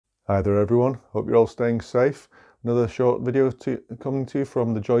Hi there everyone, hope you're all staying safe. Another short video coming to you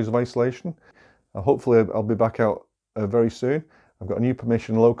from the joys of isolation. Hopefully I'll be back out very soon. I've got a new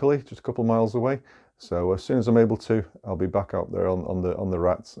permission locally, just a couple of miles away. So as soon as I'm able to, I'll be back out there on the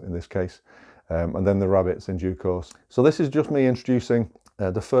rats in this case, and then the rabbits in due course. So this is just me introducing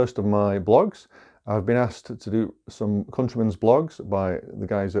the first of my blogs. I've been asked to do some countrymen's blogs by the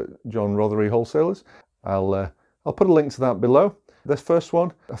guys at John Rothery Wholesalers. I'll put a link to that below. This first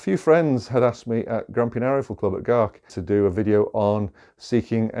one, a few friends had asked me at Grampian Rifle Club at Gark to do a video on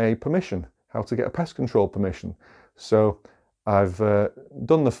seeking a permission, how to get a pest control permission. So I've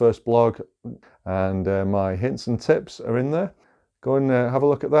done the first blog, and my hints and tips are in there. Go and have a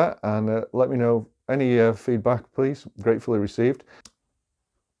look at that and let me know any feedback, please. Gratefully received.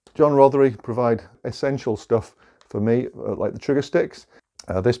 John Rothery provide essential stuff for me, like the trigger sticks.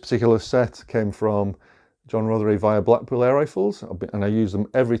 This particular set came from John Rothery via Blackpool Air Rifles, and I use them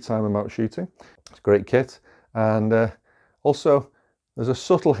every time I'm out shooting. It's a great kit. And also there's a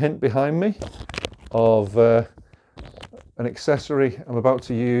subtle hint behind me of an accessory I'm about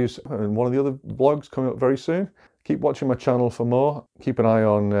to use in one of the other vlogs coming up very soon. Keep watching my channel for more. Keep an eye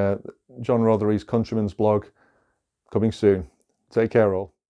on John Rothery's Countryman's blog coming soon. Take care all.